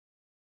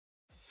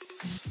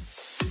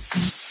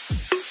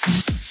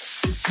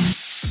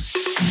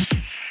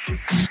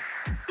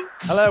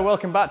Hello,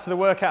 welcome back to the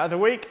workout of the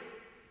week.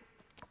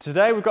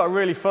 Today we've got a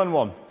really fun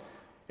one.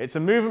 It's a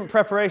movement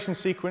preparation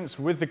sequence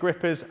with the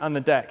grippers and the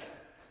deck.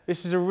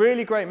 This is a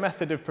really great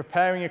method of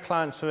preparing your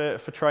clients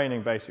for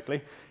training,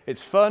 basically.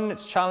 It's fun,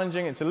 it's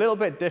challenging, it's a little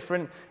bit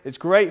different. It's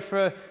great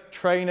for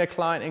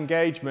trainer-client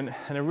engagement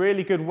and a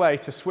really good way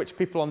to switch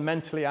people on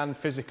mentally and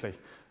physically.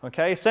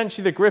 Okay,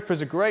 essentially the gripper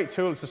is a great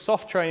tool. It's a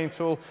soft training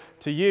tool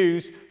to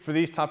use for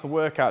these type of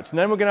workouts. And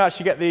then we're going to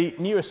actually get the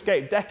new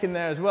escape deck in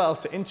there as well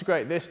to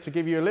integrate this to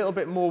give you a little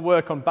bit more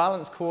work on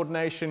balance,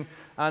 coordination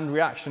and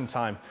reaction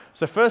time.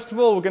 So first of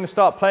all, we're going to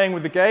start playing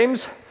with the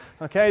games.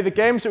 Okay, the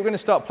games that we're going to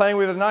start playing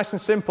with are nice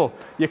and simple.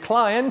 Your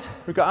client,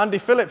 we've got Andy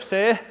Phillips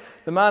here,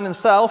 the man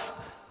himself,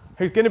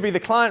 who's going to be the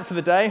client for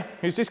the day,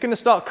 who's just going to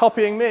start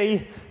copying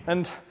me,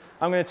 and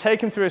I'm going to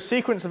take him through a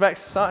sequence of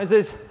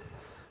exercises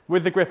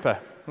with the gripper.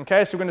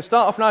 Okay, so we're going to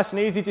start off nice and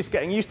easy, just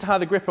getting used to how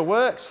the gripper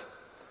works.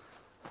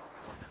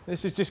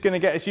 This is just going to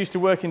get us used to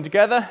working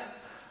together,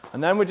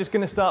 and then we're just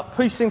going to start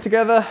piecing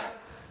together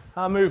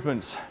our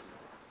movements.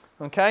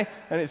 Okay,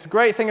 and it's a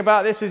great thing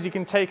about this is you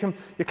can take your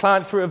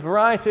client through a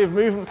variety of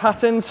movement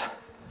patterns,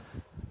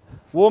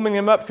 warming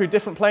them up through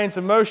different planes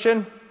of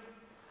motion.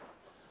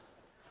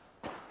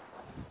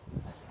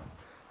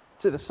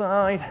 To the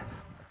side,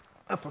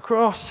 up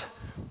across,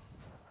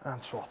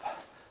 and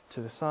swap.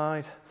 To the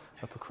side,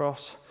 up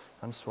across,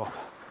 and swap.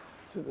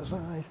 To the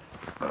side,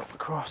 up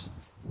across,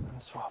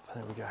 and swap.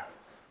 There we go.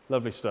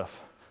 Lovely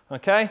stuff.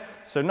 Okay,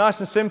 so nice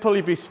and simple.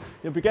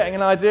 You'll be getting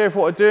an idea of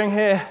what we're doing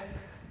here.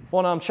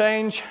 One arm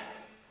change.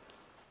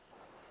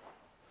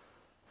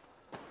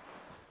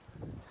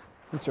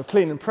 Into a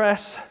clean and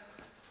press.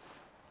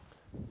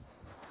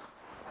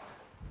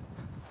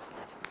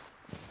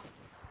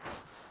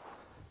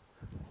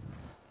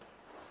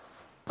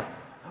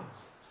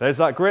 There's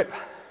that grip.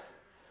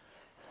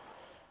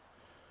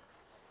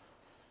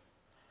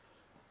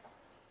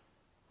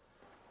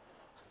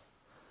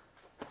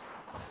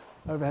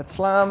 Overhead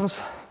slams.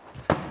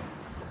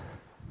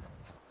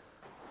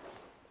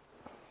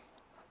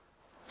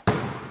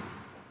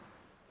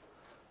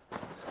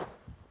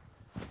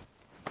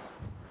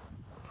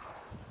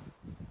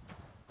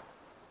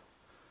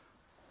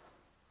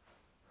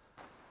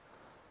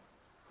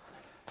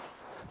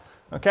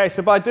 Okay,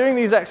 so by doing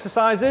these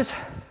exercises,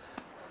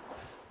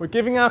 we're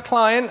giving our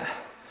client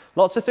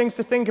lots of things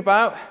to think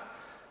about.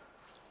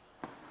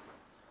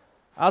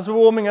 As we're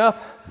warming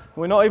up,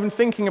 we're not even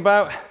thinking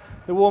about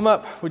the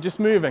warm-up, we're just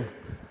moving,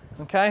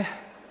 okay?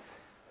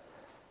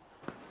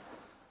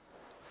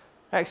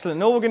 Excellent,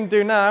 and all we're going to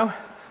do now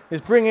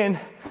is bring in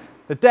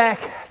the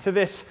deck to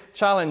this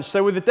challenge.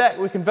 So with the deck,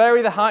 we can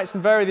vary the heights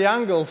and vary the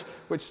angles,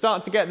 which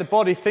start to get the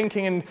body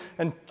thinking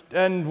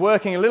and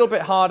working a little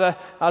bit harder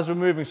as we're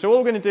moving. So all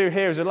we're going to do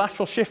here is a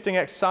lateral shifting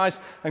exercise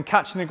and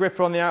catching the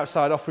gripper on the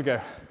outside. Off we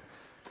go.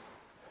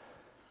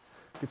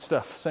 Good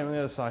stuff, same on the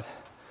other side.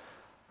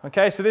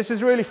 Okay, so this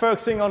is really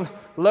focusing on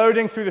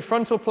loading through the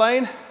frontal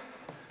plane.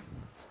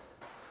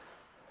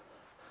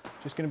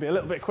 Just going to be a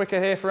little bit quicker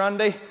here for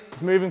Andy.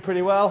 He's moving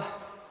pretty well.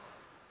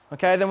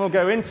 Okay, then we'll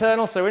go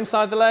internal, so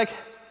inside the leg.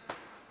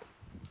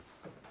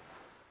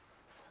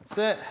 That's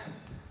it.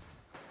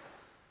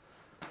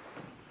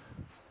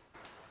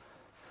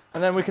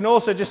 And then we can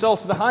also just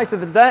alter the height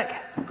of the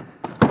deck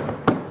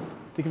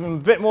to give him a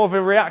bit more of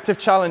a reactive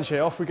challenge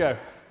here. Off we go.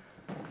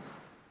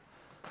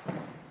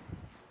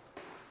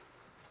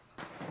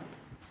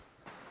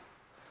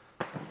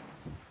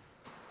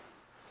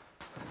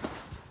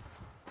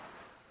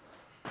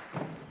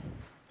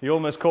 You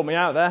almost caught me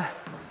out there.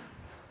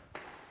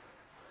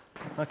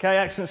 Okay,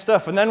 excellent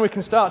stuff. And then we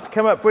can start to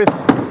come up with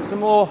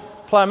some more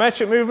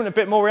plyometric movement, a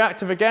bit more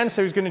reactive again.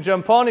 So he's going to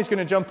jump on, he's going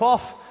to jump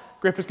off,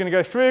 gripper's going to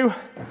go through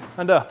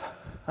and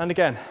up and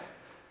again.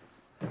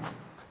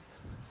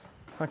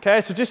 Okay,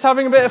 so just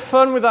having a bit of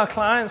fun with our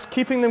clients,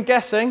 keeping them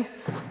guessing,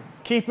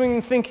 keeping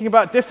them thinking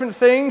about different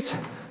things,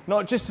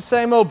 not just the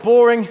same old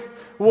boring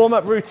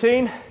warm-up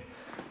routine,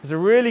 is a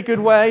really good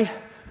way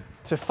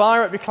to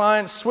fire up your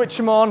clients, switch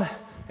them on,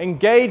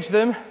 engage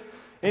them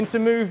into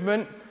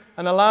movement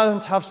and allow them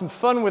to have some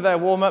fun with their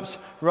warm-ups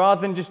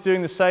rather than just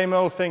doing the same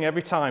old thing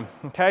every time.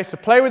 Okay, so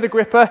play with the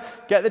gripper,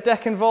 get the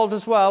deck involved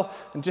as well,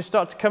 and just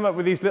start to come up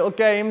with these little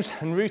games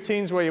and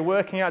routines where you're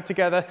working out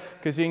together,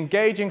 because the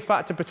engaging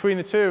factor between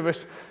the two of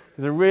us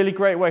is a really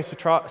great way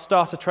to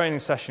start a training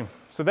session.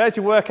 So there's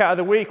your workout of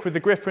the week with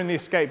the gripper and the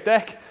escape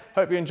deck.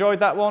 Hope you enjoyed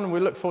that one, and we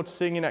look forward to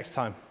seeing you next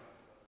time.